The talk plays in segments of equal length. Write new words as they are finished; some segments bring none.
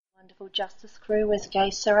Wonderful Justice Crew with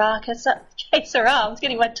Jay Sarah. Jay Sarah, I was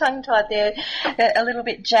getting my tongue tied there a little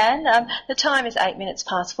bit, Jan. The time is 8 minutes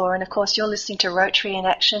past 4, and of course you're listening to Rotary in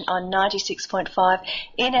Action on 96.5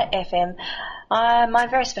 Inner FM. My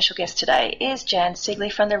very special guest today is Jan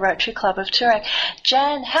Sigley from the Rotary Club of Tootak.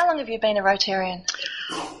 Jan, how long have you been a Rotarian?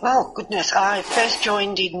 Well, goodness, I first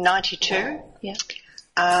joined in 92. Yeah.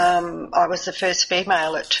 I was the first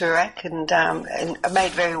female at Tootak and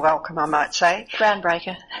made very welcome, I might say.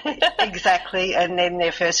 Groundbreaker. Exactly, and then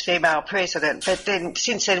their first female president. But then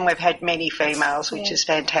since then we've had many females, which is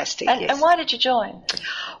fantastic. And why did you join?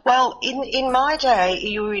 Well, in my day,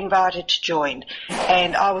 you were invited to join,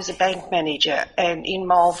 and I was a bank manager and in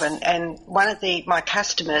Malvern, and one of my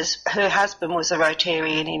customers, her husband was a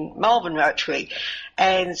Rotarian in Malvern Rotary,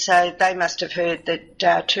 and so they must have heard that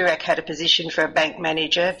Toorak had a position for a bank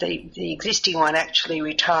manager. The existing one actually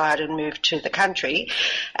retired and moved to the country,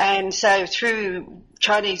 and so through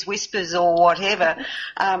Chinese whispers or whatever,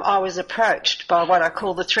 I was approached by what I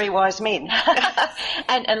call the three wise men.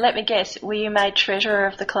 And let me guess, were you made treasurer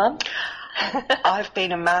of the club? I've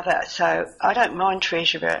been a mother, so I don't mind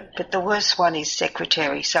treasurer, but the worst one is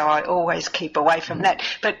secretary, so I always keep away from that.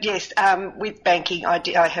 But yes, with banking,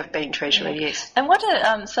 I have been treasurer, yes. And what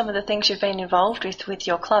are some of the things you've been involved with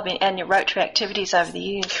your club and your Rotary activities over the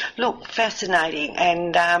years? Look, fascinating,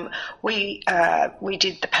 and we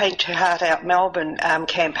did the Paint Her Heart Out Melbourne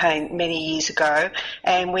campaign many years ago,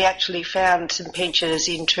 and we actually found some pensioners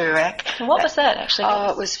in Toorak. And what was that, actually?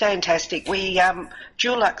 Oh, it was fantastic. We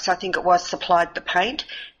Dulux, I think it was, supplied the paint,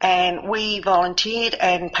 and we volunteered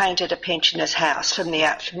and painted a pensioner's house from the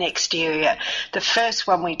exterior. The first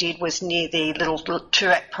one we did was near the little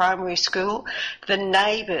Toorak Primary School. The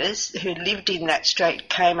neighbours who lived in that street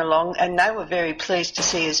came along, and they were very pleased to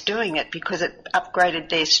see us doing it because it upgraded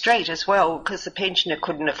their street as well, because the pensioner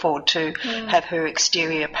couldn't afford to have her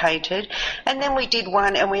exterior painted. And then we did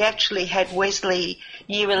one, and we actually had Wesley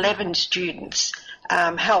Year 11 students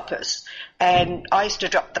help us. And I used to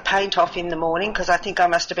drop the paint off in the morning because I think I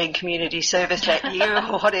must have been community service that year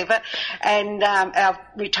or whatever. And our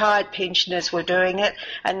retired pensioners were doing it,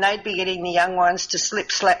 and they'd be getting the young ones to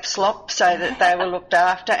slip, slap, slop so that they were looked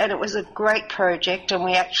after. And it was a great project, and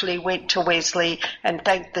we actually went to Wesley and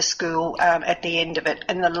thanked the school at the end of it.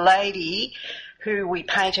 And the lady who we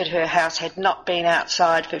painted her house had not been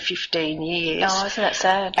outside for 15 years. Oh, isn't that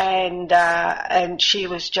sad? And she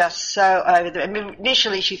was just so over the... I mean,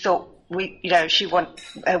 initially she thought we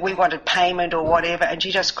wanted payment or whatever, and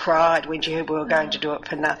she just cried when she heard we were going to do it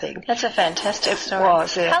for nothing. That's a fantastic story. It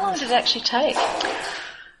was, yeah. How long did it actually take?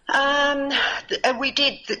 We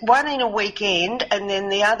did one in a weekend, and then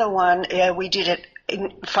the other one we did it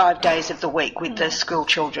in 5 days of the week with the school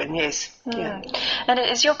children, yes. Yeah. And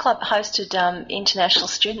is your club hosted international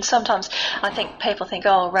students? Sometimes I think people think,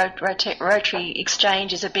 Rotary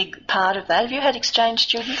Exchange is a big part of that. Have you had exchange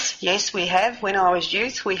students? Yes, we have. When I was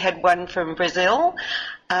youth, we had one from Brazil,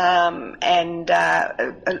 and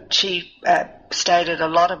she stayed at a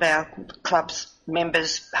lot of our club's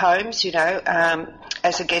members' homes,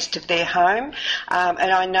 as a guest of their home.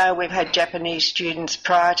 And I know we've had Japanese students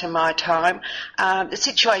prior to my time. The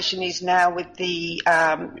situation is now with the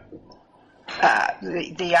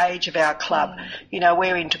age of our club.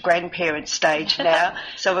 We're into grandparent stage now,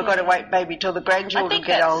 so we've got to wait maybe till the grandchildren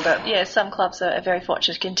get older. Yeah, some clubs are very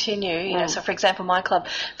fortunate to continue. So for example, my club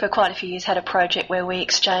for quite a few years had a project where we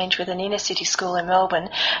exchanged with an inner city school in Melbourne,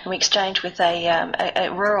 and we exchanged with a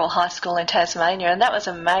rural high school in Tasmania, and that was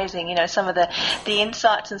amazing. Some of the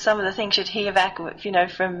insights and some of the things you'd hear back,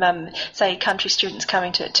 from say country students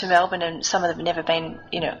coming to Melbourne, and some of them have never been,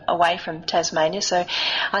 away from Tasmania. So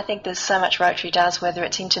I think there's so much Rotary does, whether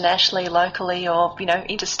it's internationally, locally, or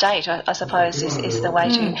interstate, I suppose is the way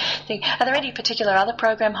to think. Are there any particular other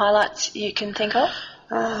program highlights you can think of?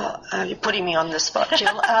 You're putting me on the spot,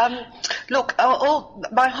 Jill. Look,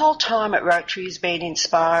 my whole time at Rotary has been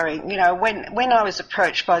inspiring. When I was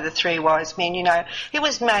approached by the three wise men, it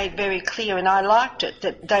was made very clear, and I liked it,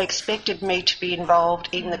 that they expected me to be involved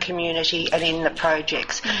in the community and in the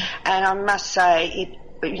projects. And I must say,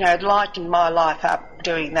 it lightened my life up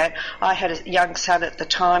doing that. I had a young son at the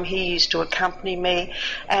time. He used to accompany me,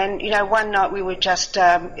 and one night we were just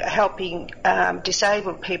helping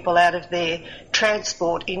disabled people out of their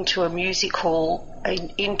transport into a music hall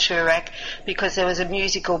in Toorak because there was a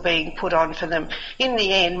musical being put on for them. In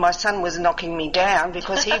the end, my son was knocking me down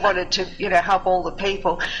because he wanted to, help all the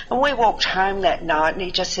people. And we walked home that night and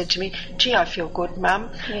he just said to me, "Gee, I feel good, Mum."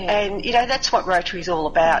 Yeah. And, that's what Rotary's all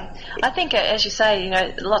about. Yeah. I think, as you say,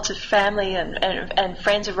 lots of family and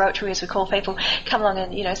friends of Rotary, as we call people, come along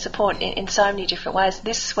and, support in so many different ways.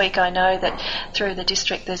 This week I know that through the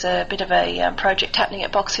district there's a bit of a project happening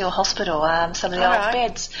at Box Hill Hospital. Some of the old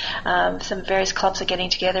beds, some various clubs are getting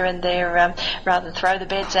together and they're, rather than throw the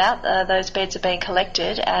beds out, those beds are being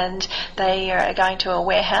collected and they are going to a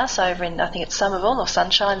warehouse over in, I think it's Somerville or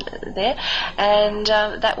Sunshine there, and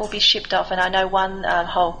that will be shipped off. And I know one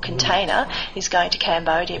whole container is going to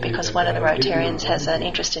Cambodia because one of the Rotarians has an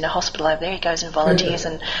interest in a hospital over there. He goes and volunteers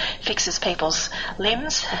and fixes people's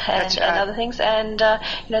limbs and other things. And,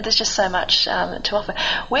 there's just so much to offer.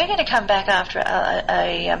 We're going to come back after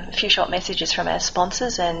a few short messages from our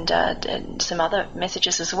sponsors and some other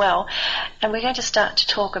messages as well. And we're going to start to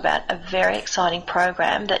talk about a very exciting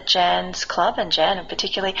program that Jan's club, and Jan in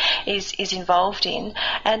particular, is involved in.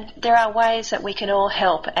 And there are ways that we can all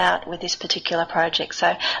help out with this particular project.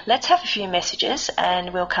 So let's have a few messages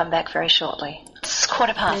and we'll come back very shortly. It's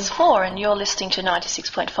 4:15 and you're listening to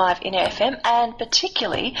 96.5 in FM, and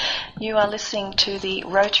particularly you are listening to the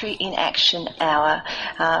Rotary in Action Hour.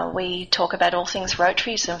 We talk about all things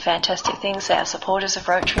Rotary, some fantastic things, our supporters of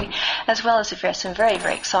Rotary, as well as some very,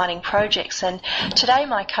 very exciting projects. And today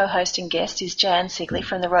my co-hosting guest is Jan Sigley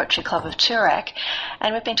from the Rotary Club of Tootak,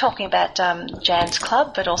 and we've been talking about Jan's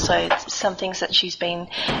club, but also some things that she's been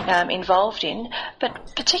involved in.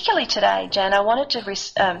 But particularly today, Jan, I wanted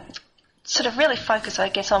to sort of really focus, I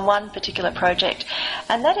guess, on one particular project,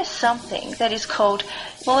 and that is something that is called,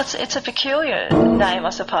 well, it's a peculiar name,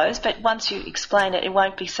 I suppose, but once you explain it, it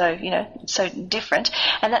won't be so, so different,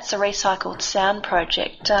 and that's the Recycled Sound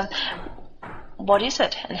Project. What is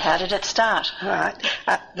it, and how did it start? Right.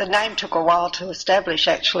 The name took a while to establish,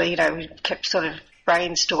 actually. We kept sort of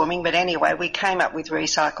brainstorming, but anyway, we came up with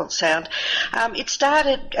Recycled Sound. It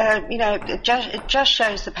started, it just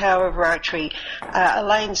shows the power of Rotary.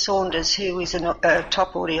 Elaine Saunders, who is a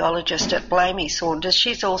top audiologist at Blamey Saunders,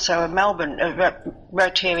 she's also a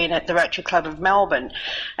Rotarian at the Rotary Club of Melbourne,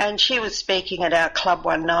 and she was speaking at our club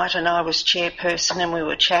one night and I was chairperson and we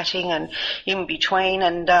were chatting and in between,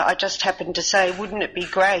 and I just happened to say, wouldn't it be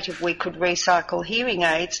great if we could recycle hearing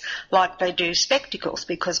aids like they do spectacles,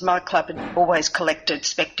 because my club had always collected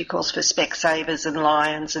spectacles for Specsavers and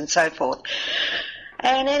Lions and so forth.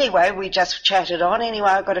 And anyway, we just chatted on. Anyway,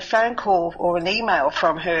 I got a phone call or an email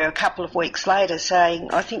from her a couple of weeks later saying,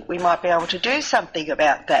 I think we might be able to do something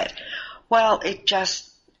about that. Well, it just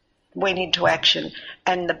went into action,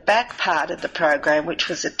 and the back part of the program, which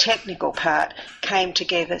was a technical part, came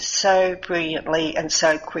together so brilliantly and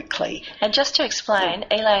so quickly. And just to explain,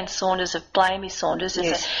 Elaine Saunders of Blamey Saunders,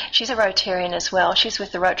 she's a Rotarian as well. She's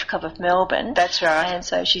with the Rotary Club of Melbourne. That's right. And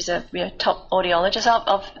so she's a top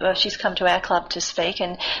audiologist. She's come to our club to speak,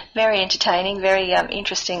 and very entertaining, very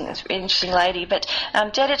interesting lady, but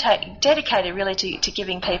dedicated really to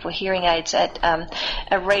giving people hearing aids at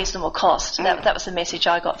a reasonable cost. That was the message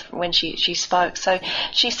I got when she spoke. So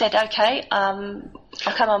she said, okay, I'll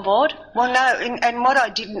come on board. Well, no, and what I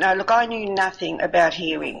didn't know, look, I knew nothing about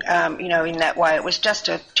hearing, in that way. It was just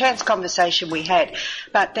a chance conversation we had.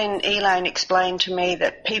 But then Elaine explained to me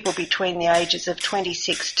that people between the ages of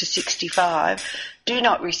 26 to 65 do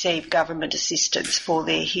not receive government assistance for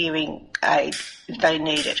their hearing aid if they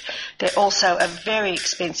need it. They're also a very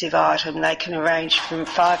expensive item. They can range from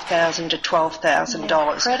 $5,000 to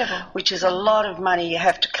 $12,000, incredible, which is a lot of money you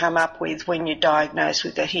have to come up with when you're diagnosed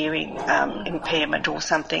with a hearing impairment or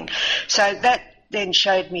something. So that then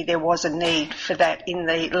showed me there was a need for that in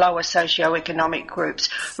the lower socio-economic groups.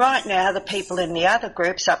 Right now, the people in the other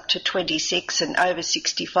groups up to 26 and over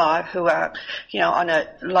 65 who are, on a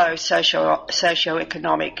low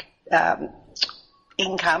socio-economic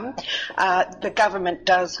income, the government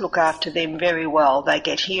does look after them very well. They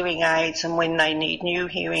get hearing aids, and when they need new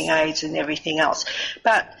hearing aids and everything else.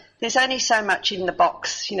 But there's only so much in the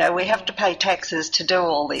box. We have to pay taxes to do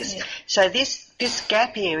all this. Yeah. So this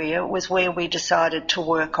gap area was where we decided to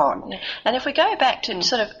work on. Yeah. And if we go back to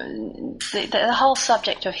sort of the whole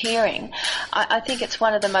subject of hearing, I think it's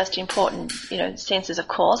one of the most important, senses, of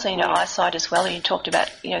course, eyesight as well. You talked about,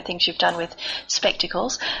 things you've done with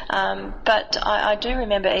spectacles. But I do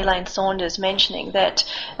remember Elaine Saunders mentioning that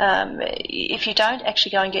if you don't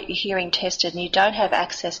actually go and get your hearing tested and you don't have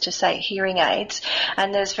access to, say, hearing aids,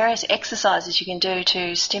 and there's various exercises you can do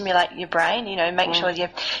to stimulate your brain, make sure you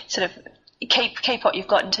sort of keep what you've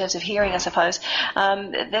got in terms of hearing, I suppose.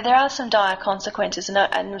 There are some dire consequences,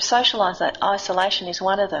 and social isolation is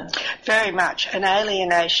one of them. Very much. An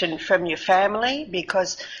alienation from your family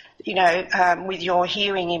because, with your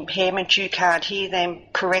hearing impairment, you can't hear them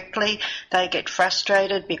correctly. They get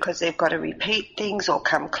frustrated because they've got to repeat things or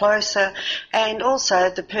come closer. And also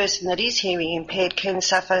the person that is hearing impaired can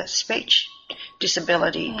suffer speech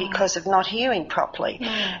disability because of not hearing properly.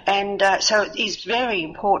 And so it is very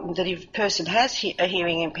important that if a person has a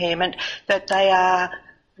hearing impairment, that they are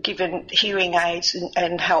given hearing aids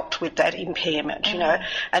and helped with that impairment,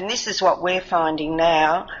 And this is what we're finding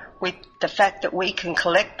now with the fact that we can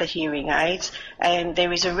collect the hearing aids, and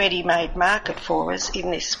there is a ready-made market for us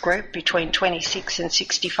in this group between 26 and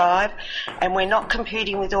 65, and we're not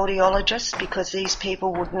competing with audiologists because these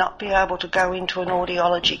people would not be able to go into an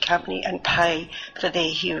audiology company and pay for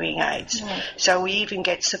their hearing aids. So we even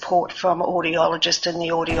get support from audiologists and the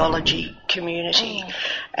audiology community,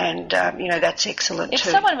 and that's excellent if too.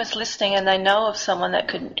 If someone was listening and they know of someone that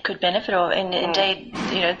could benefit, or indeed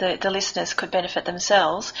the listeners could benefit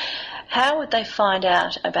themselves, how would they find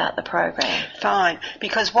out about the program? Fine,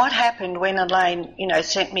 because what happened when Elaine,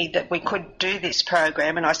 sent me that we could do this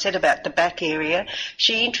program, and I said about the back area,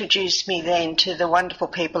 she introduced me then to the wonderful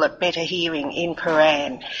people at Better Hearing in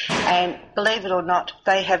Paran, and believe it or not,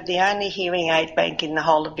 they have the only hearing aid bank in the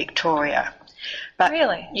whole of Victoria. But,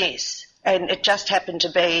 really? Yes. And it just happened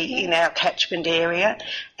to be in our catchment area,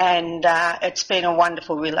 and it's been a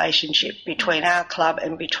wonderful relationship between our club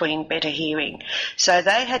and between Better Hearing. So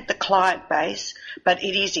they had the client base, but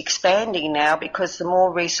it is expanding now because the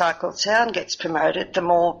more recycled sound gets promoted, the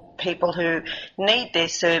more people who need their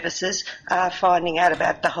services are finding out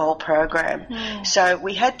about the whole program. So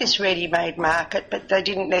we had this ready-made market, but they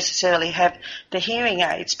didn't necessarily have the hearing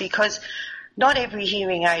aids because not every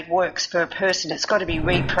hearing aid works for a person. It's got to be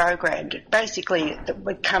reprogrammed. Basically,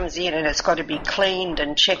 it comes in and it's got to be cleaned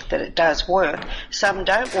and checked that it does work. Some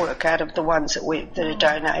don't work out of the ones that are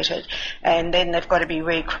donated, and then they've got to be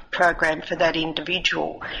reprogrammed for that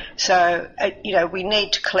individual. So, we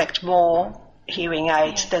need to collect more hearing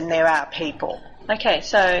aids than there are people. Okay,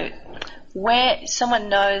 so where someone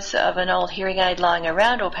knows of an old hearing aid lying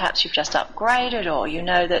around, or perhaps you've just upgraded, or you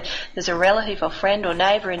know that there's a relative or friend or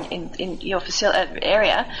neighbour in your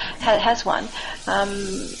area has one,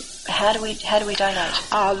 how do we donate?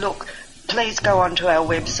 Look, please go onto our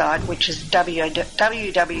website, which is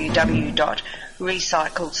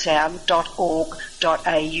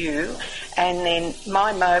www.recycledsound.org.au, and then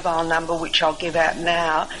my mobile number, which I'll give out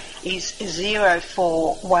now, is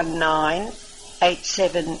 0419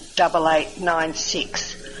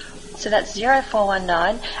 878896. So that's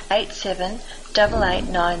 0419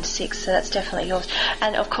 878896. So that's definitely yours.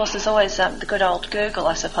 And of course, there's always the good old Google,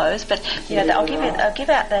 I suppose. But I'll give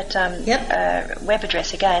out that web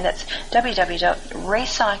address again. That's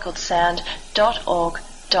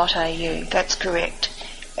www.recycledsound.org.au. That's correct.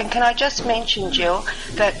 And can I just mention, Jill,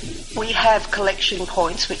 that we have collection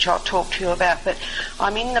points, which I'll talk to you about, but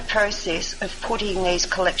I'm in the process of putting these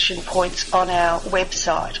collection points on our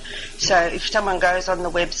website. So if someone goes on the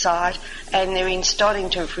website and they're in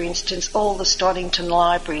Stoddington, for instance, all the Stoddington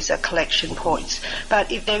libraries are collection points.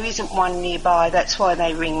 But if there isn't one nearby, that's why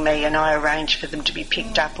they ring me and I arrange for them to be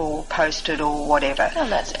picked up or posted or whatever. Oh,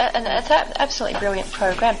 it's an absolutely brilliant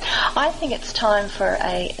program. I think it's time for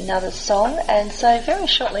another song, and so very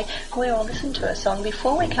shortly we will listen to a song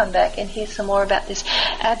before we come back and hear some more about this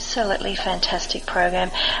absolutely fantastic program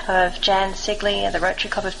of Jan Sigley and the Rotary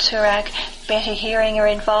Club of Tootak. Better Hearing are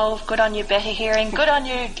involved. Good on you, Better Hearing. Good on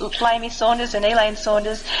you, Flamey Saunders and Elaine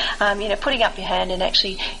Saunders. Putting up your hand and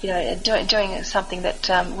actually, doing something that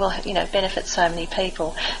will, benefit so many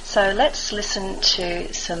people. So let's listen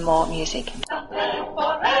to some more music.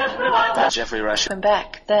 Jeffrey Rush. Welcome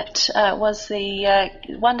back. That was the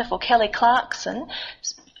wonderful Kelly Clarkson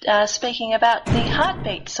speaking about the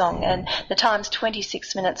Heartbeat song, and the time's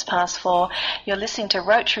 26 minutes past 4. You're listening to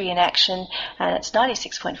Rotary in Action, and it's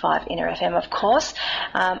 96.5 Inner FM, of course.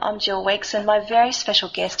 I'm Jill Weeks, and my very special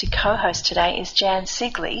guest and co-host today is Jan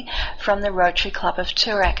Sigley from the Rotary Club of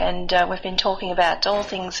Tootak, and we've been talking about all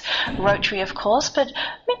things Rotary, of course, but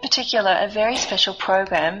in particular a very special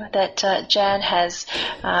program that Jan has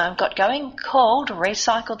got going called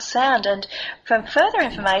Recycled Sound. And for further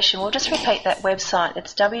information, we'll just repeat that website.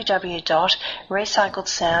 It's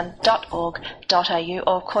www.recycledsound.org.au,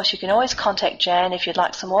 or of course you can always contact Jan if you'd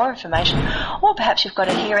like some more information, or perhaps you've got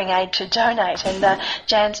a hearing aid to donate, and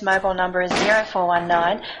Jan's mobile number is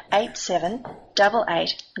 0419 87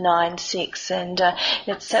 8896, and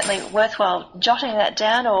it's certainly worthwhile jotting that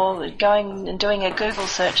down or going and doing a Google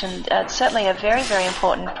search, and it's certainly a very, very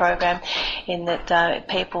important program in that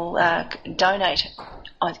people donate,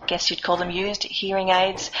 I guess you'd call them used hearing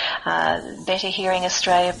aids. Better Hearing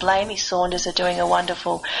Australia, Blamey Saunders are doing a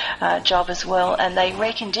wonderful job as well, and they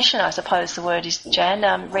recondition, I suppose the word is, Jan,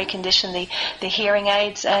 recondition the hearing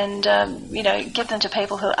aids and give them to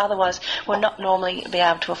people who otherwise would not normally be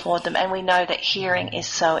able to afford them, and we know that hearing is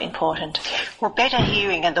so important. Well, Better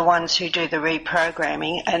Hearing are the ones who do the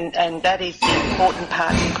reprogramming, and that is the important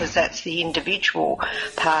part, because that's the individual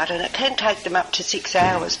part, and it can take them up to 6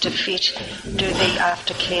 hours to do the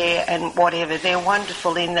aftercare and whatever. They're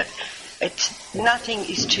wonderful in that nothing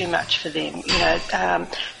is too much for them. They're a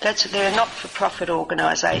not-for-profit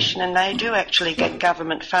organisation, and they do actually get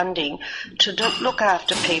government funding to look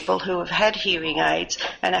after people who have had hearing aids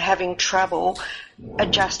and are having trouble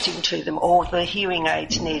adjusting to them, or the hearing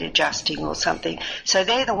aids need adjusting or something. So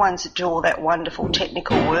they're the ones that do all that wonderful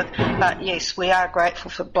technical work. But yes, we are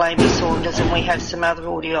grateful for Blamey Saunders, and we have some other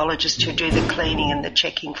audiologists who do the cleaning and the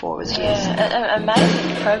checking for us. Yes,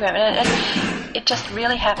 amazing program, and it just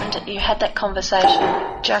really happened. You had that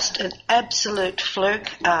conversation. Just an absolute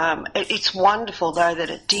fluke. It's wonderful though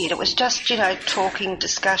that it did. It was just talking,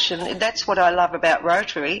 discussion. That's what I love about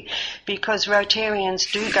Rotary, because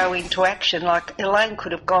Rotarians do go into action. Like Elaine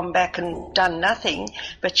could have gone back and done nothing,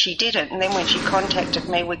 but she didn't. And then when she contacted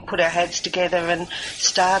me, we put our heads together and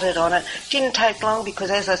started on it. Didn't take long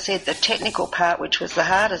because, as I said, the technical part, which was the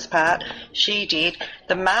hardest part, she did.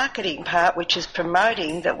 The marketing part, which is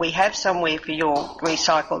promoting that we have somewhere for your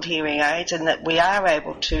recycled hearing aids and that we are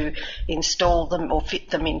able to install them or fit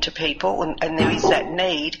them into people, and there is that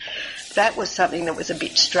need. That was something that was a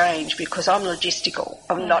bit strange because I'm logistical.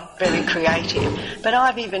 I'm not very creative. But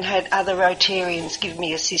I've even had other Rotarians give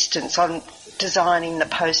me assistance on designing the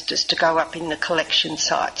posters to go up in the collection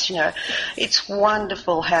sites. It's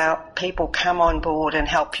wonderful how people come on board and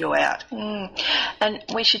help you out. And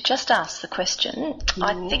we should just ask the question.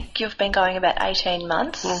 I think you've been going about 18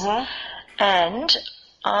 months, and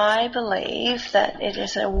I believe that it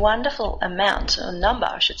is a wonderful number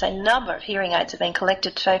of hearing aids have been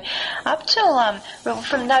collected. So up till,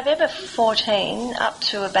 from November 14 up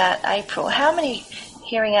to about April, how many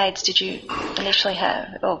hearing aids did you initially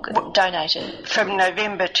have or donated? From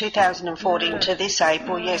November 2014 to this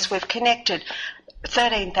April, yes, we've connected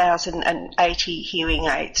 13,080 hearing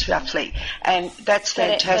aids, roughly, and that's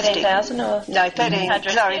fantastic. 13,000 or? No,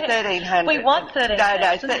 1,300. Sorry, 1,300. We want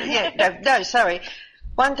 13,000. No, sorry.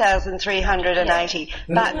 1,380.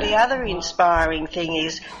 But the other inspiring thing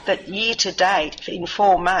is that year to date, in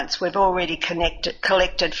 4 months, we've already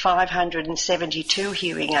collected 572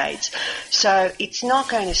 hearing aids. So it's not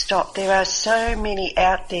going to stop. There are so many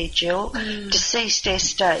out there, Jill. Deceased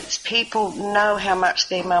estates. People know how much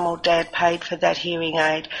their mum or dad paid for that hearing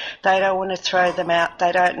aid. They don't want to throw them out.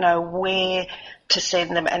 They don't know where to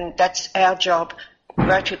send them, and that's our job,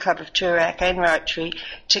 Rotary Club of Tootak and Rotary,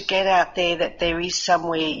 to get out there that there is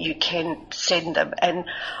somewhere you can send them. And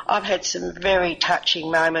I've had some very touching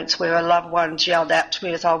moments where a loved one's yelled out to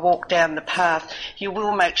me as I walk down the path, "You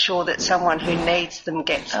will make sure that someone who needs them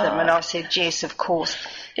gets them." And I said, yes, of course.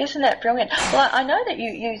 Isn't that brilliant? Well, I know that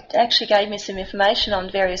you actually gave me some information on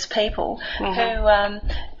various people who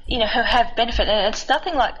have benefit, and it's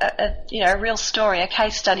nothing like a real story, a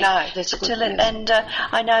case study. No, that's good news. And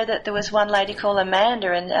I know that there was one lady called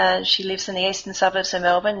Amanda, and she lives in the eastern suburbs of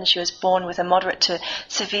Melbourne, and she was born with a moderate to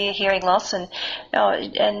severe hearing loss, and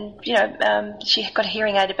she got a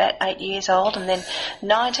hearing aid about 8 years old, and then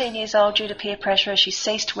 19 years old due to peer pressure, she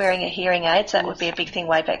ceased wearing her hearing aids. That would be a big thing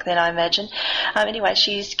way back then, I imagine. Anyway,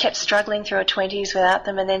 she's kept struggling through her 20s without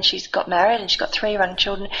them, and then she's got married, and she's got 3 young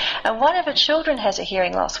children, and one of her children has a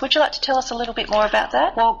hearing loss. Would you like to tell us a little bit more about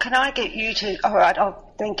that? Well, can I get you to... All right,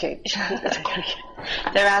 thank you.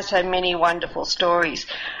 There are so many wonderful stories.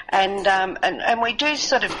 And we do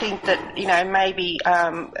sort of think that, maybe,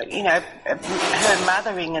 her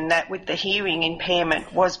mothering and that with the hearing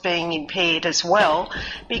impairment was being impaired as well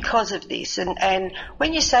because of this. And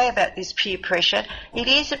when you say about this peer pressure, it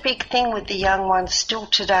is a big thing with the young ones still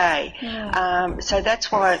today. So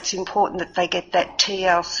that's why it's important that they get that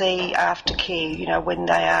TLC aftercare, when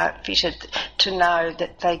they are fitted, to know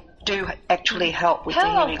that they do actually help with the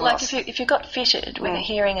hearing loss. If you got fitted with a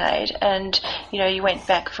hearing aid and you went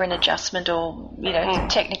back for an adjustment or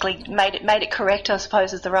technically made it correct, I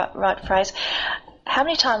suppose is the right phrase. how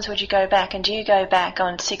many times would you go back, and do you go back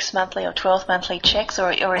on 6 monthly or 12 monthly checks,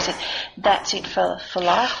 or is it that's it for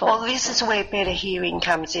life? Or? Well, this is where Better Hearing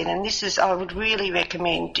comes in, and this is, I would really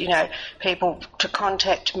recommend, people to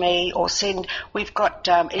contact me or send. We've got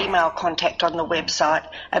email contact on the website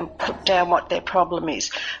and put down what their problem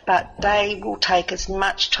is, but they will take as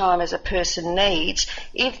much time as a person needs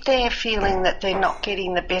if they're feeling that they're not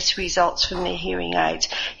getting the best results from their hearing aids.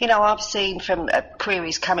 I've seen from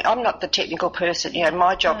queries coming. I'm not the technical person.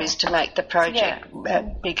 My job is to make the project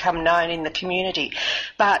become known in the community.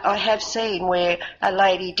 But I have seen where a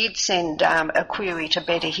lady did send a query to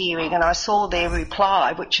Better Hearing, and I saw their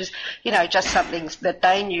reply, which is, just something that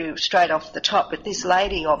they knew straight off the top. But this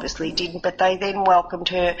lady obviously didn't. But they then welcomed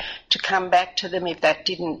her to come back to them if that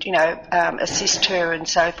didn't, assist her and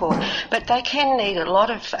so forth. But they can need a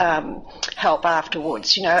lot of help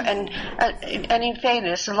afterwards, and in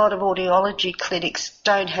fairness, a lot of audiology clinics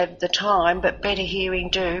don't have the time, but Better Hearing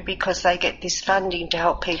do, because they get this funding to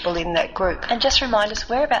help people in that group. And just remind us,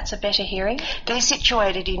 whereabouts are Better Hearing? They're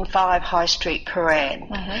situated in 5 High Street, Paran,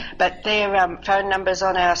 but their phone number's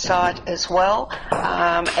on our site as well.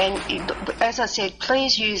 As I said,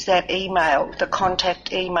 please use that email, the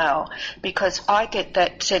contact email, because I get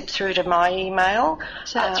that sent through to my email.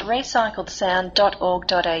 So it's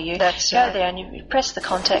recycledsound.org.au. That's Go right. there and you press the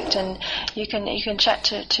contact, and you can chat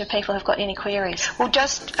to people who've got any queries. Well,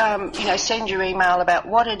 just send your email about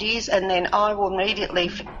what it is, and then I will immediately,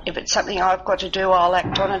 if it's something I've got to do, I'll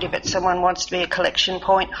act on it. If it's someone wants to be a collection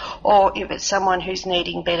point, or if it's someone who's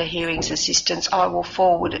needing Better Hearing's assistance, I will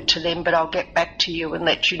forward it to them, but I'll get back to you and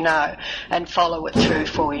let you know and follow it through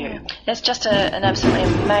for you. It's just an absolutely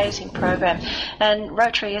amazing program, and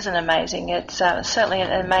Rotary isn't amazing. It's certainly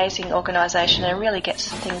an amazing organisation, and really gets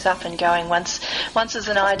things up and going once there's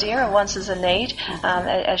an idea or once there's a need.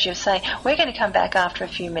 As you're saying, we're going to come back after a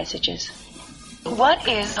few messages. What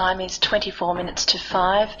is time is 24 minutes to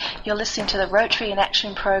 5. You're listening to the Rotary in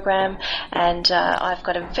Action program, and I've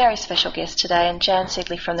got a very special guest today, and Jan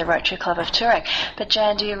Sigley from the Rotary Club of Tootak. But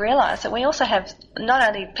Jan, do you realise that we also have not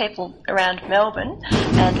only people around Melbourne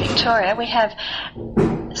and Victoria, we have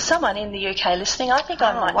someone in the UK listening. I think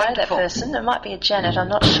I might know that person. It might be a Janet, I'm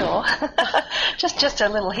not sure. just a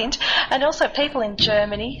little hint. And also people in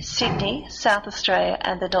Germany, Sydney, South Australia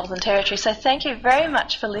and the Northern Territory. So thank you very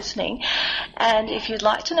much for listening. And if you'd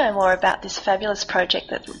like to know more about this fabulous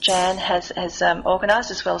project that Jan has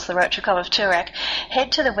organised, as well as the Rotary Club of Toorak,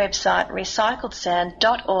 head to the website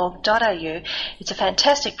recycledsound.org.au. It's a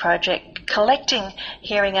fantastic project collecting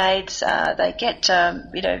hearing aids. They get,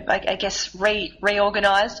 I guess,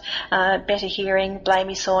 reorganised. Better Hearing,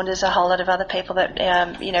 Blamey Saunders, a whole lot of other people that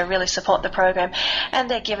really support the program,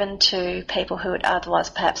 and they're given to people who would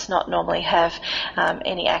otherwise perhaps not normally have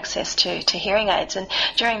any access to hearing aids. And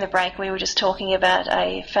during the break we were just talking about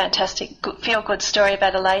a fantastic feel-good story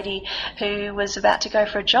about a lady who was about to go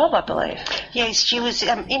for a job, I believe. Yes, she was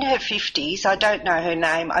in her 50s. I don't know her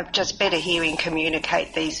name. I've just Better Hearing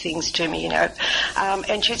communicate these things to me,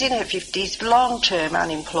 and she was in her 50s, long-term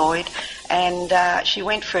unemployed, and she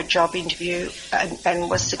went for a job interview and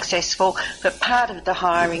was successful, but part of the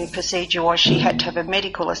hiring procedure was she had to have a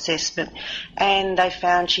medical assessment, and they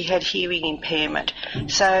found she had hearing impairment.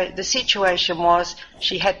 So the situation was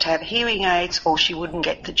she had to have hearing aids or she wouldn't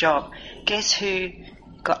get the job. Guess who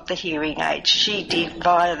got the hearing aids? She did,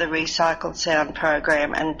 via the Recycled Sound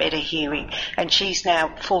program and Better Hearing, and she's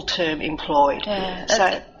now full-term employed. Yeah,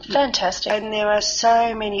 so fantastic. And there are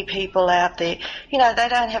so many people out there. They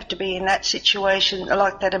don't have to be in that situation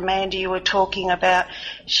like that Amanda you were talking about.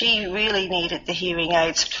 She really needed the hearing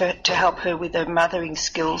aids to help her with her mothering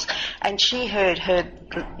skills, and she heard her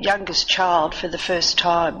youngest child for the first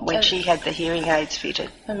time when she had the hearing aids fitted.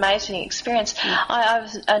 Amazing experience. I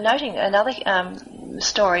was noting another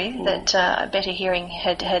story that Better Hearing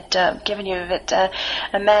had given you, that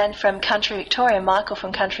a man from country Victoria, Michael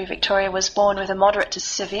from country Victoria, was born with a moderate to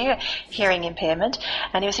severe hearing impairment,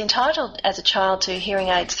 and he was entitled as a child to hearing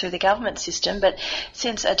aids through the government system, but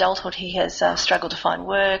since adulthood he has struggled to find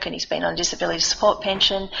work, and he's been on disability support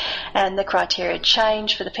pension, and the criteria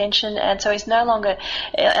changed for the pension, and so he's no longer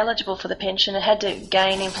eligible for the pension and had to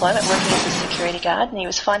gain employment working as a security guard, and he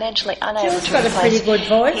was financially unable to replace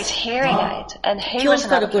his hearing aids, and he was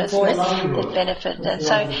another person that benefited. And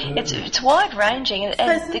so it's wide-ranging,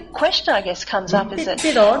 and the question I guess comes up is that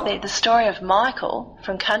the story of Michael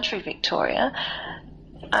from country Victoria,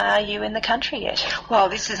 are you in the country yet? Well,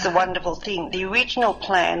 this is the wonderful thing. The original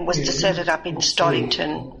plan was to set it up in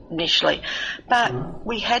Stoddington initially, but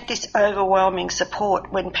we had this overwhelming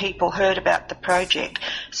support when people heard about the project,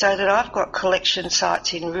 so that I've got collection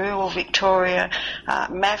sites in rural Victoria,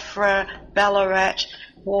 Maffra, Ballarat,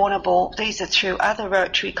 Warrnambool. These are through other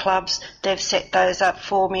Rotary clubs. They've set those up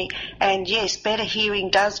for me. And yes, Better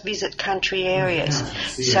Hearing does visit country areas.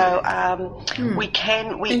 So we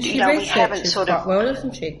haven't sort of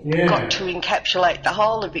got to encapsulate the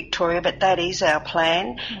whole of Victoria, but that is our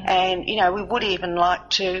plan. And, we would even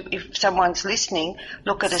like to, if someone's listening,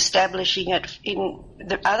 look at establishing it in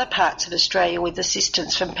the other parts of Australia with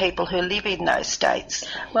assistance from people who live in those states.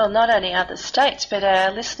 Well, not only other states, but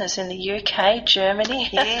our listeners in the UK, Germany,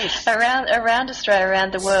 yes. around Australia,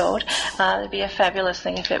 around the world. It'd be a fabulous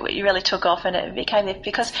thing if it really took off and it became there.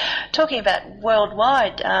 Because talking about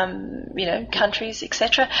worldwide, countries,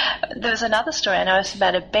 etc., there was another story I noticed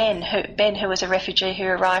about a Ben who was a refugee who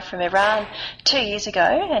arrived from Iran 2 years ago,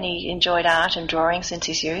 and he enjoyed art and drawing since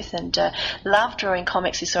his youth, and loved drawing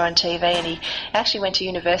comics he saw on TV, and he actually went to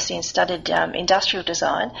university and studied industrial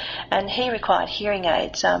design, and he required hearing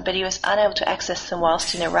aids, but he was unable to access them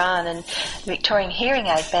whilst in Iran, and the Victorian Hearing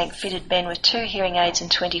Aid Bank fitted Ben with 2 hearing aids in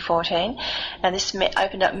 2014, and this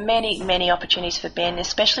opened up many, many opportunities for Ben,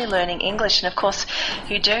 especially learning English, and of course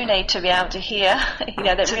you do need to be able to hear,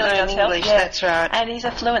 that to really learn does help. English, that's right. And he's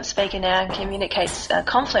a fluent speaker now and communicates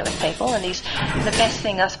confidently with people, and he's the best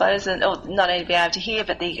thing, I suppose, and not only to be able to hear,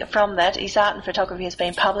 but from that, his art and photography has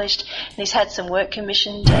been published, and he's had some work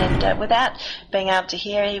commissioned, and without being able to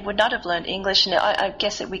hear, he would not have learned English, and I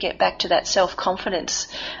guess that we get back to that self-confidence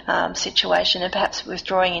situation, and perhaps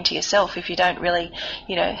withdrawing into yourself if you don't really,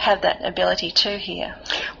 have that ability to hear.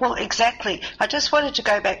 Well, exactly. I just wanted to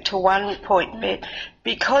go back to one point, Beth,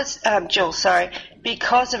 because, Jill,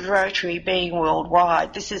 because of Rotary being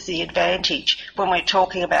worldwide, this is the advantage when we're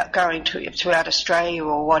talking about going throughout Australia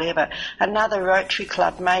or whatever. Another Rotary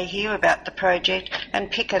club may hear about the project and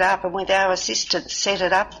pick it up, and with our assistance set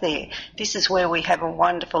it up there. This is where we have a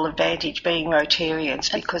wonderful advantage being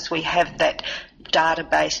Rotarians, because we have that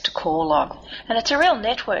database to call on. And it's a real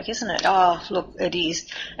network, isn't it? Oh, look, it is.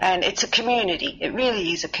 And it's a community. It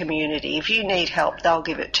really is a community. If you need help, they'll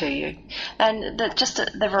give it to you. And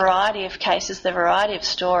the variety of cases, the variety of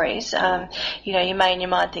stories, you may in your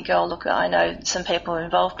mind think, oh, look, I know some people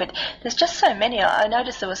involved, but there's just so many. I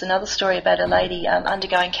noticed there was another story about a lady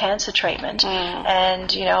undergoing cancer treatment,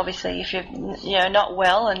 and, obviously if you're, not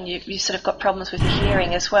well and you sort of got problems with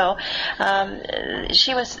hearing as well,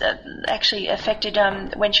 she was actually affected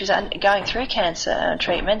when she was going through cancer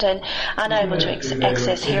treatment and unable to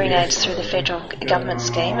access hearing aids through the federal government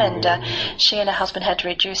scheme, and she and her husband had to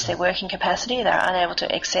reduce their working capacity. They were unable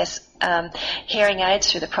to access hearing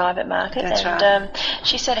aids through the private market. That's and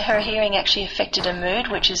she said her hearing actually affected her mood,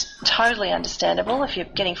 which is totally understandable if you're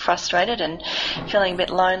getting frustrated and feeling a bit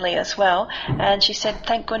lonely as well. And she said,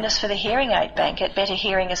 thank goodness for the Hearing Aid Bank at Better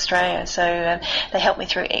Hearing Australia. So they helped me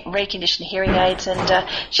through reconditioned hearing aids, and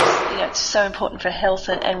she's, it's so important for health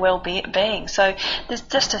and well-being. So there's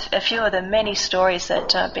just a few of the many stories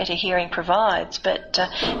that Better Hearing provides, but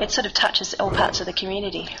it sort of touches all parts of the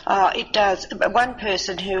community. Oh, it does. One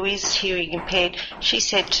person who is hearing impaired, she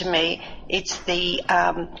said to me, it's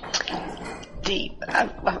I'm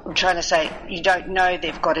trying to say, you don't know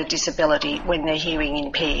they've got a disability when they're hearing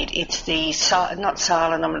impaired. It's the, not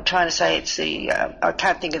silent, I'm trying to say it's the, I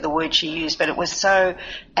can't think of the word she used, but it was so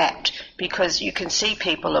apt, because you can see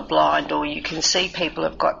people are blind, or you can see people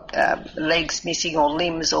have got legs missing or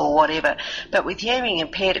limbs or whatever. But with hearing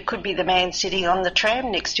impaired, it could be the man sitting on the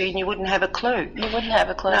tram next to you and you wouldn't have a clue. You wouldn't have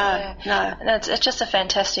a clue. No. It's just a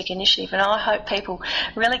fantastic initiative, and I hope people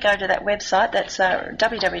really go to that website. That's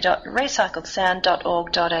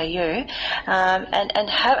www.recycledsound.org.au and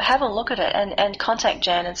have a look at it and contact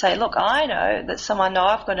Jan and say, look, I know that someone,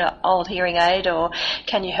 I've got an old hearing aid, or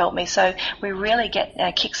can you help me? So we really get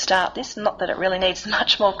kickstart this. Not that it really needs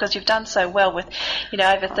much more, because you've done so well with,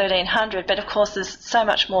 over 1,300, but of course there's so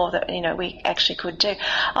much more that, we actually could do.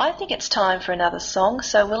 I think it's time for another song,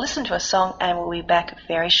 so we'll listen to a song and we'll be back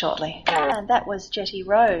very shortly. And that was Jetty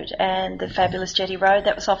Road, and the fabulous Jetty Road.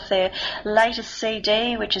 That was off their latest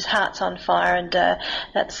CD, which is Hearts on Fire, and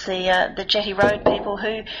that's the Jetty Road people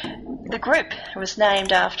who the group was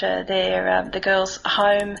named after their the girls'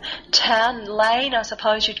 hometown lane, I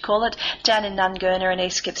suppose you'd call it, down in Nungurna in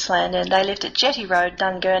East Gippsland, and they lived at Jetty Road,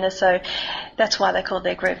 Nungurna, so that's why they called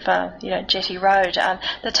their group, Jetty Road.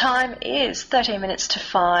 The time is 13 minutes to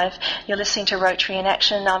 5. You're listening to Rotary in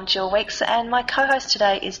Action. I'm Jill Weeks, and my co-host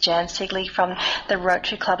today is Jan Sigley from the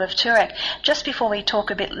Rotary Club of Tootak. Just before we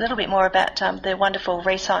talk a little bit more about the wonderful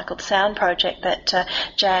recycled sound project that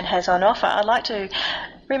Jan has on offer, I'd like to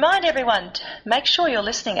remind everyone to make sure you're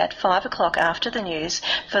listening at 5 o'clock after the news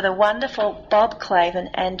for the wonderful Bob Claven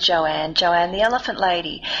and Joanne the Elephant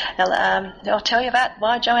Lady. I'll tell you about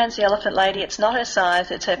why Joanne's the Elephant Lady. It's not her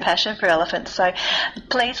size, it's her passion for elephants. So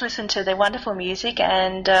please listen to their wonderful music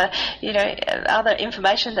and other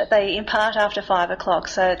information that they impart after 5 o'clock.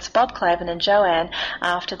 So it's Bob Claven and Joanne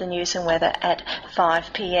after the news and weather at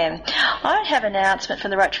 5 p.m. I have an announcement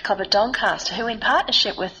from the Rotary Club of Doncaster, who in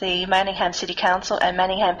partnership with the Manningham City Council and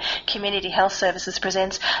Manningham Community Health Services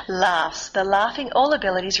presents Laughs, the Laughing All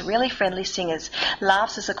Abilities Really Friendly Singers.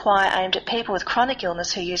 Laughs is a choir aimed at people with chronic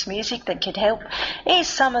illness who use music that can help ease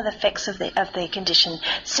some of the effects of their condition.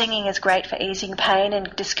 Singing is great for easing pain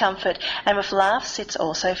and discomfort, and with Laughs it's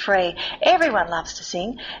also free. Everyone loves to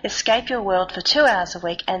sing. Escape your world for 2 hours a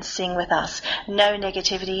week and sing with us. No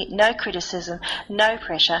negativity, no criticism, no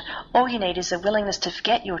pressure. All you need is a willingness to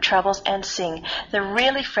forget your troubles and sing. The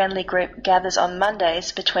Really Friendly group gathers on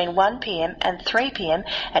Mondays between 1 p.m. and 3 p.m.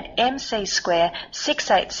 at MC Square,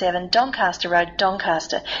 687 Doncaster Road,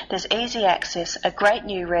 Doncaster. There's easy access, a great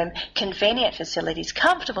new room, convenient facilities,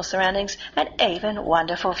 comfortable surroundings, and even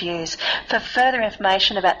wonderful views. For further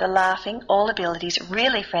information about the Laughing All Abilities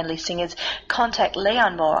Really Friendly Singers, contact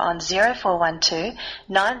Leon Moore on 0412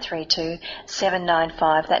 932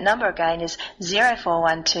 795. That number again is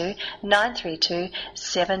 0412 932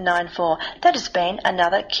 794. That has been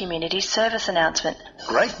another community service announcement.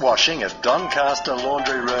 Great washing at Doncaster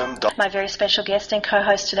Laundry Room. My very special guest and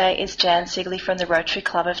co-host today is Jan Sigley from the Rotary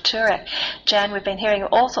Club of Tootak. Jan, we've been hearing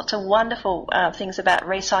all sorts of wonderful things about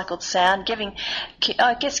recycled sound, giving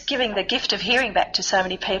the gift of hearing back to so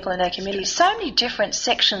many people in our community, so many different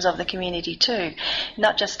sections of the community too.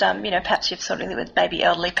 Not just, perhaps you've sort of with maybe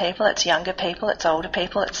elderly people, it's younger people, it's older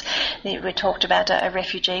people, we talked about a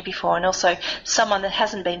refugee before, and also someone that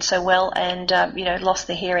hasn't been so well and, lost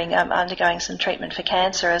their hearing, undergoing some treatment for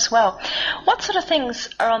cancer as well. What sort of things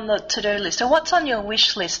are on the to-do list, or what's on your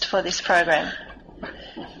wish list for this program?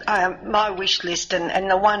 My wish list, and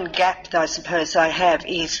the one gap that I suppose I have,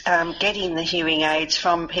 is getting the hearing aids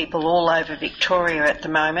from people all over Victoria at the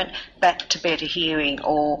moment back to Better Hearing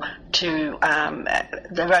or to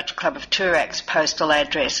the Rotary Club of Toorak's postal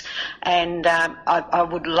address. And I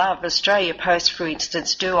would love, Australia Post, for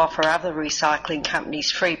instance, do offer other recycling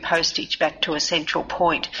companies free postage back to a central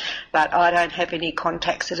point, but I don't have any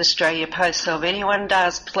contacts at Australia Post, so if anyone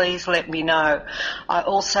does, please let me know.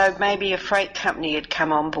 Also, maybe a freight company had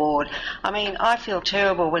come on board. I mean, I feel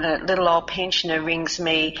terrible when a little old pensioner rings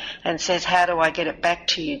me and says, how do I get it back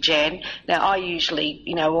to you, Jan? Now, I usually,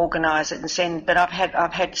 organise it and send, but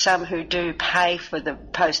I've had some who do pay for the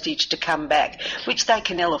postage to come back, which they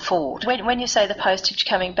can ill afford. When you say the postage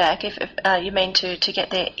coming back, if you mean to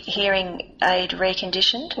get their hearing aid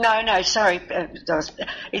reconditioned? No, sorry.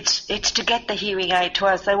 It's to get the hearing aid to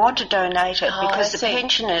us. They want to donate it because the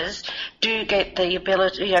pensioners do get the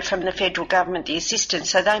ability, from the federal government, the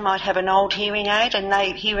assistance. So they might have an old hearing aid and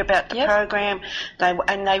they hear about the program,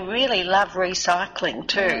 and they really love recycling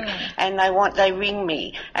too. And they ring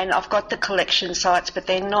me, and I've got the collection sites, but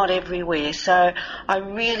they're not everywhere. So I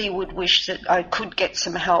really would wish that I could get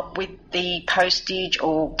some help with the postage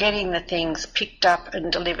or getting the things picked up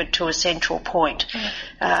and delivered to a central point.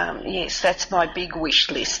 Yes, that's my big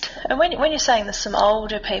wish list. And when you're saying there's some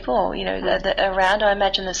older people, that around, I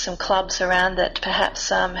imagine there's some clubs around that perhaps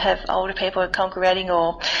have older people congregating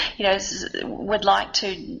or, would like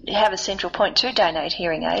to have a central point to donate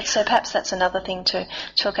hearing aids. So perhaps that's another thing to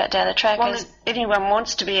look at down the track. Well, if anyone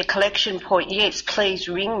wants to be a collection point, yes, please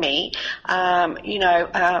ring me.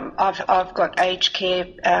 I've got aged care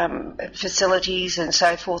facilities and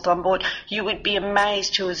so forth on board. You would be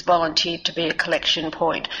amazed who has volunteered to be a collection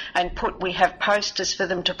point. And we have posters for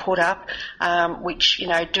them to put up, which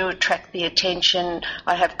do attract the attention.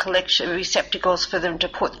 I have collection receptacles for them to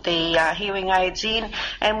put the hearing aids in,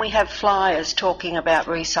 and we have flyers talking about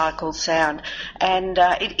recycled sound. And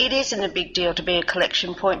it isn't a big deal to be a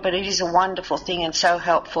collection point, but it is a wonderful thing and so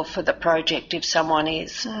helpful for the project if someone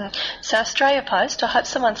is. So Australia Post, I hope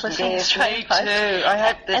someone's listening. Yes, Australia me Post. too. I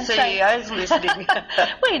hope the CEO's listening.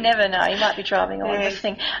 Well, you never know. You might be driving or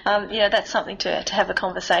listening. That's something to have a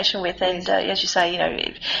conversation with. And as you say,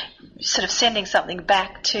 sort of sending something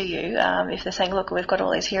back to you, if they're saying, look, we've got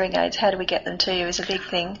all these hearing aids, how do we get them to you, is a big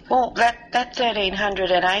thing. Well, that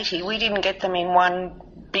 1,380, we didn't get them in one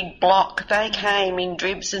big block. They came in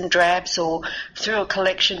dribs and drabs or through a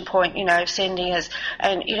collection point, sending us.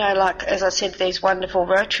 And, like, as I said, these wonderful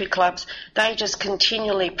Rotary clubs, they just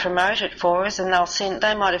continually promote it for us, and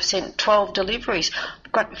they might have sent 12 deliveries.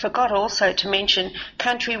 Forgot also to mention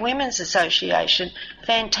Country Women's Association.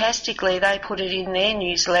 Fantastically, they put it in their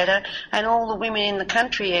newsletter, and all the women in the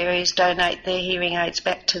country areas donate their hearing aids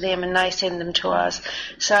back to them, and they send them to us.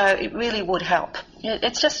 So it really would help.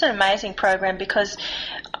 It's just an amazing program, because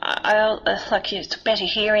Better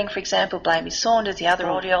Hearing, for example, Blamey Saunders, the other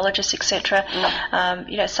audiologists, etc.,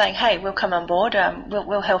 saying, hey, we'll come on board,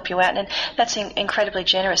 we'll help you out, and that's incredibly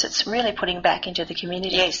generous. It's really putting back into the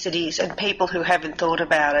community. Yes, it is, and people who haven't thought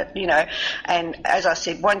about it, and as I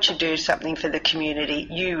said, once you do something for the community,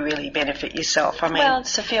 you really benefit yourself. I mean, well,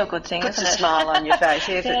 it's a feel-good thing, puts isn't it? a smile on your face.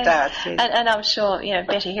 Yes, yeah. It does. Yes. And I'm sure,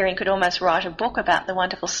 Better Hearing could almost write a book about the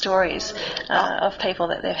wonderful stories of people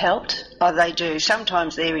that they've helped. Oh, they do.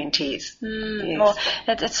 Sometimes they're in tears. Yes. Well,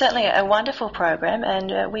 it's certainly a wonderful program,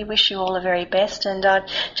 and we wish you all the very best. And I'd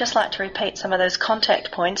just like to repeat some of those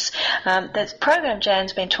contact points. The program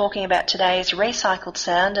Jan's been talking about today is Recycled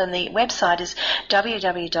Sound, and the website is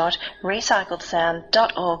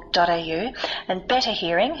www.recycledsound.org.au. And Better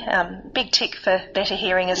Hearing, big tick for Better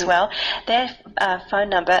Hearing as well. Their phone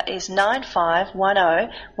number is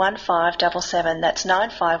 9510-1577. That's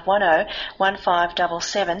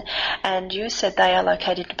 9510-1577. And you said they are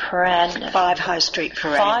located in Paran. 5 High Street,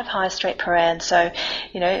 Paran. 5 High Street, Paran. So,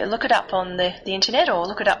 look it up on the internet, or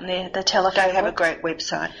look it up on the telephone. They have a great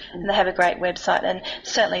website. And they have a great website, and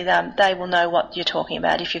certainly they will know what you're talking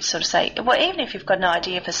about if you sort of say, well, even if you've got an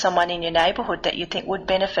idea for someone in your neighbourhood that you think would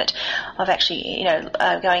benefit of actually,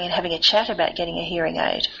 going and having a chat about getting a hearing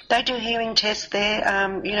aid. They do hearing tests there,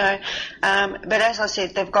 but as I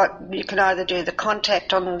said, you can either do the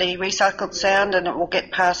contact on the Recycled Sound and it will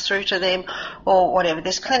get passed through to them, or whatever.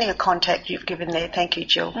 There's plenty of contact you've given there. Thank you,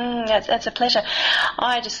 Jill. That's a pleasure.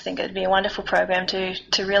 I just think it would be a wonderful program to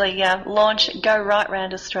really go right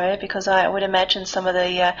round Australia, because I would imagine some of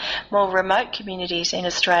the more remote communities in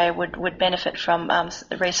Australia would benefit from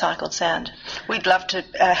Recycled Sound. We'd love to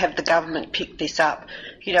have the government pick this up,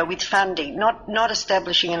 with funding, not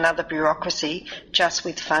establishing another bureaucracy, just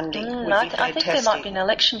with funding. Would be fantastic. I think there might be an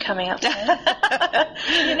election coming up there.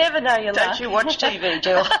 You never know your luck. Don't you watch TV,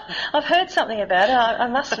 Jill? I've heard something about it. I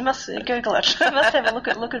must Google it. I must have a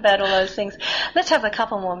look about all those things. Let's have a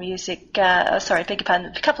couple more music. A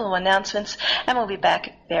couple more announcements, and we'll be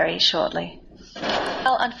back very shortly.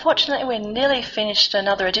 Well, unfortunately, we're nearly finished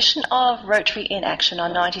another edition of Rotary in Action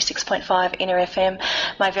on 96.5 Inner FM.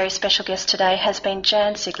 My very special guest today has been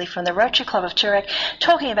Jan Sigley from the Rotary Club of Tootak,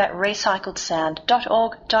 talking about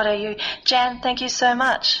recycledsound.org.au. Jan, thank you so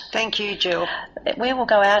much. Thank you, Jill. We will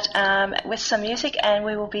go out with some music, and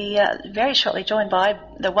we will be very shortly joined by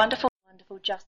the wonderful Just